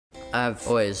I've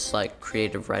always liked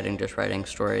creative writing, just writing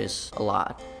stories a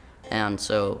lot. And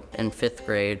so in 5th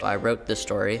grade, I wrote this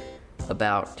story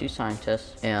about 2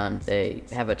 scientists, and they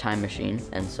have a time machine,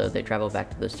 and so they travel back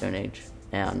to the Stone Age,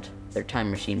 and their time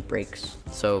machine breaks.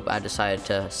 So I decided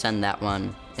to send that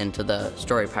one into the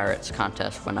Story Pirates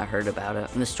contest when I heard about it.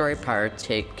 And the Story Pirates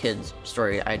take kids'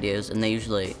 story ideas, and they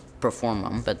usually perform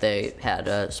them, but they had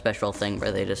a special thing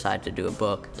where they decided to do a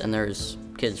book, and there's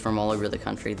kids from all over the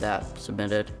country that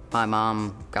submitted. My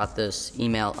mom got this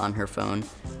email on her phone,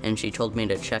 and she told me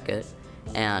to check it,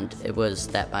 and it was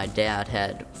that my dad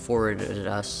had forwarded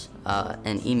us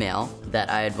an email that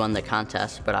I had won the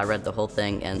contest, but I read the whole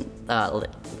thing, and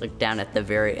like down at the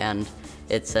very end,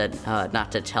 it said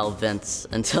not to tell Vince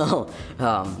until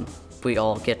we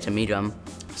all get to meet him.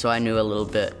 So I knew a little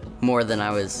bit more than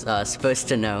I was supposed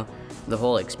to know. The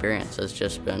whole experience has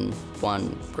just been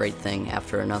one great thing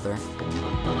after another.